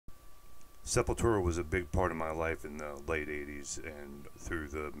Sepultura was a big part of my life in the late 80s and through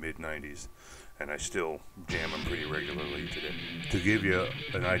the mid 90s, and I still jam them pretty regularly today. To give you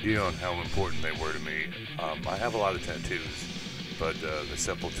an idea on how important they were to me, I have a lot of tattoos, but the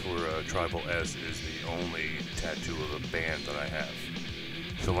Sepultura Tribal S is the only tattoo of a band that I have.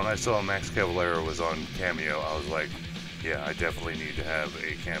 So when I saw Max Cavalera was on Cameo, I was like, yeah, I definitely need to have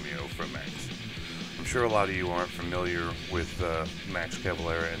a cameo from Max. I'm sure a lot of you aren't familiar with Max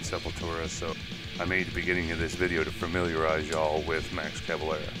Cavalera and Sepultura, so I made the beginning of this video to familiarize y'all with Max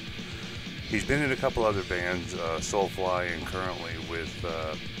Cavalera. He's been in a couple other bands, Soulfly and currently with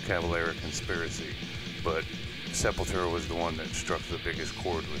Cavalera Conspiracy, but Sepultura was the one that struck the biggest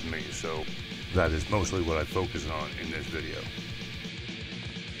chord with me, so that is mostly what I focus on in this video.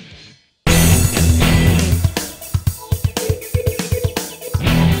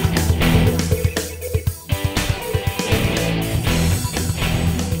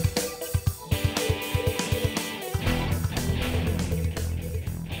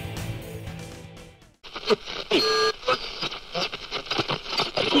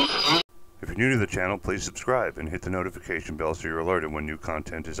 If you're new to the channel, please subscribe and hit the notification bell so you're alerted when new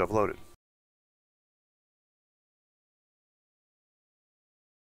content is uploaded.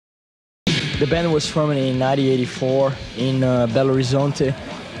 The band was formed in 1984 in Belo Horizonte,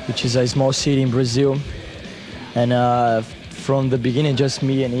 which is a small city in Brazil. And from the beginning, just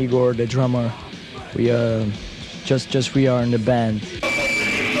me and Igor, the drummer, we are in the band.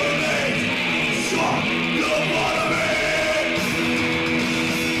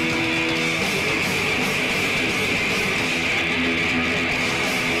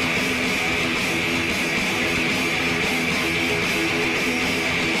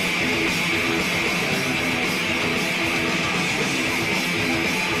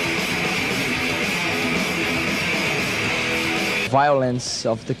 Violence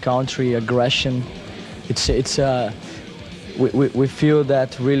of the country, aggression. We feel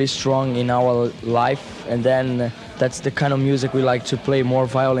that really strong in our life, and then that's the kind of music we like to play, more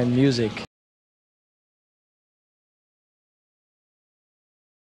violent music.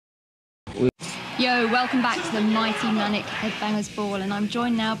 Yo, welcome back to the Mighty Manic Headbangers Ball, and I'm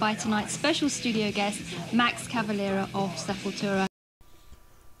joined now by tonight's special studio guest, Max Cavalera of Sepultura.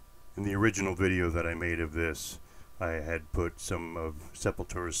 In the original video that I made of this, I had put some of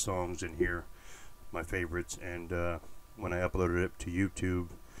Sepultura's songs in here, my favorites, and when I uploaded it to YouTube,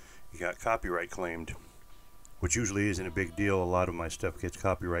 it got copyright claimed, which usually isn't a big deal. A lot of my stuff gets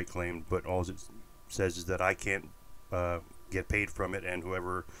copyright claimed, but all it says is that I can't get paid from it, and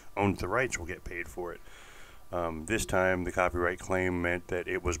whoever owns the rights will get paid for it. This time, the copyright claim meant that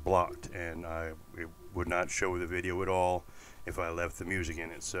it was blocked, and it would not show the video at all if I left the music in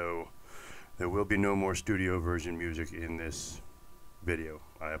it, so there will be no more studio version music in this video.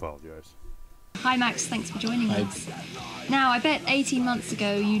 I apologize. Hi Max, thanks for joining us. Now, I bet 18 months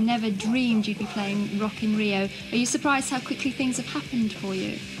ago you never dreamed you'd be playing Rock in Rio. Are you surprised how quickly things have happened for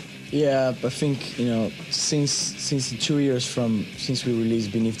you? Yeah, I think, you know, since the 2 years since we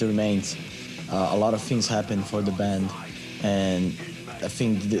released Beneath the Remains, a lot of things happened for the band, and I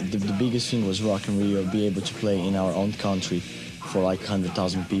think the biggest thing was Rock in Rio, be able to play in our own country for like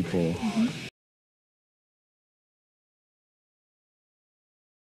 100,000 people. Mm-hmm.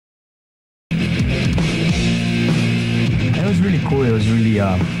 It was really cool. It was really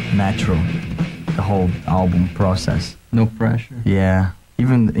natural, the whole album process. No pressure. Yeah,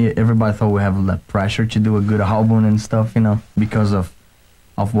 even everybody thought we have that pressure to do a good album and stuff, you know, because of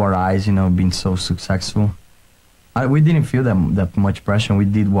War Eyes, you know, being so successful. We didn't feel that much pressure. We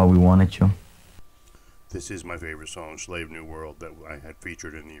did what we wanted to. This is my favorite song, Slave New World, that I had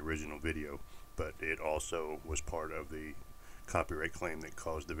featured in the original video, but it also was part of the copyright claim that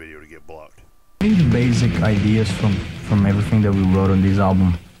caused the video to get blocked. I think the basic ideas from everything that we wrote on this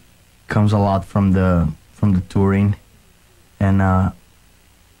album comes a lot from the touring, and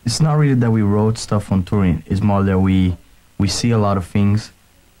it's not really that we wrote stuff on touring. It's more that we see a lot of things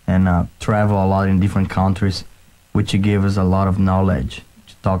and travel a lot in different countries, which gave us a lot of knowledge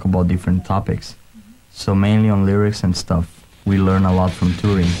to talk about different topics. So mainly on lyrics and stuff, we learn a lot from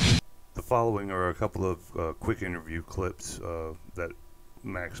touring. The following are a couple of quick interview clips that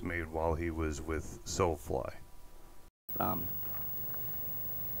Max made while he was with Soulfly.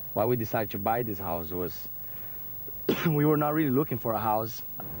 Why we decided to buy this house was we were not really looking for a house.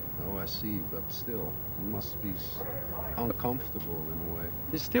 Oh, I see, but still, it must be uncomfortable in a way.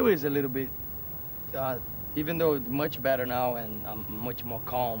 It still is a little bit, even though it's much better now and I'm much more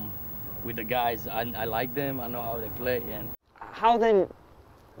calm with the guys. I like them, I know how they play. And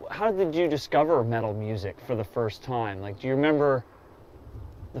How did you discover metal music for the first time? Like, do you remember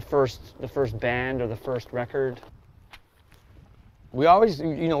the first band or the first record? We always,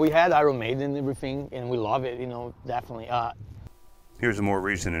 you know, we had Iron Maiden and everything, and we love it, you know, definitely. Here's a more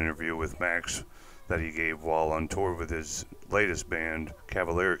recent interview with Max that he gave while on tour with his latest band,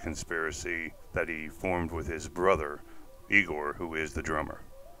 Cavalera Conspiracy, that he formed with his brother, Igor, who is the drummer.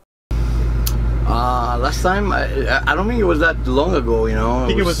 Last time, I don't think it was that long ago, you know. I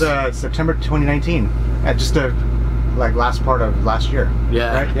think it was September 2019, just like last part of last year.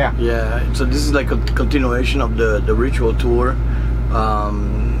 Yeah, right? Yeah. Yeah. So this is like a continuation of the Ritual tour.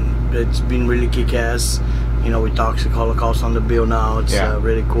 It's been really kick-ass. You know, with Toxic Holocaust on the bill now. It's a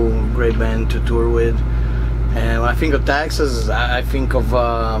really cool, great band to tour with. And when I think of Texas, I think of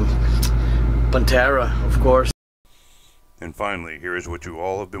Pantera, of course. And finally, here is what you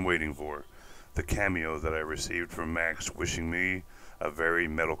all have been waiting for. The cameo that I received from Max wishing me a very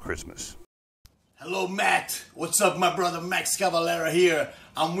metal Christmas. Hello, Matt. What's up, my brother Max Cavalera here.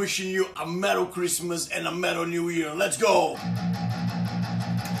 I'm wishing you a metal Christmas and a metal New Year. Let's go.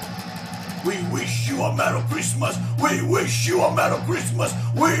 We wish you a metal Christmas. We wish you a metal Christmas.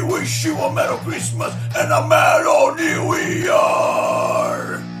 We wish you a metal Christmas and a metal New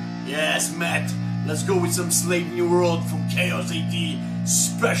Year. Yes, Matt. Let's go with some Slave New World from Chaos AD,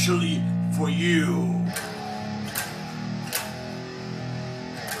 specially for you.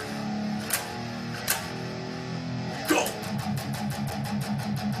 Go!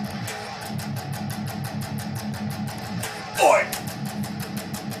 Oi!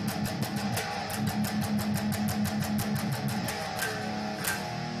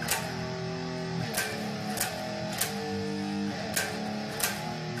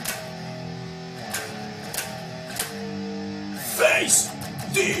 Face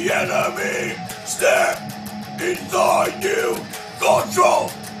the enemy, step inside you,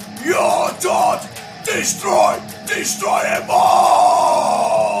 control your thought, destroy them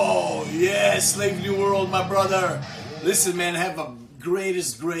all! Yes, Slave New World, my brother. Listen, man, have a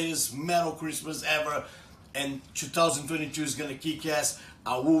greatest metal Christmas ever, and 2022 is gonna kick ass.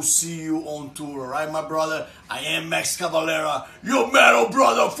 I will see you on tour, alright, my brother? I am Max Cavalera, your metal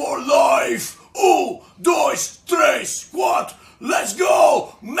brother for life! 1, 2, 3, 4, let's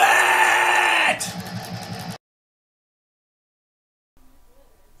go, Matt!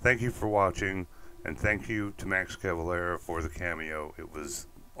 Thank you for watching, and thank you to Max Cavalera for the cameo. It was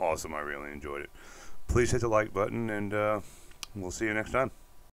awesome. I really enjoyed it. Please hit the like button, and we'll see you next time.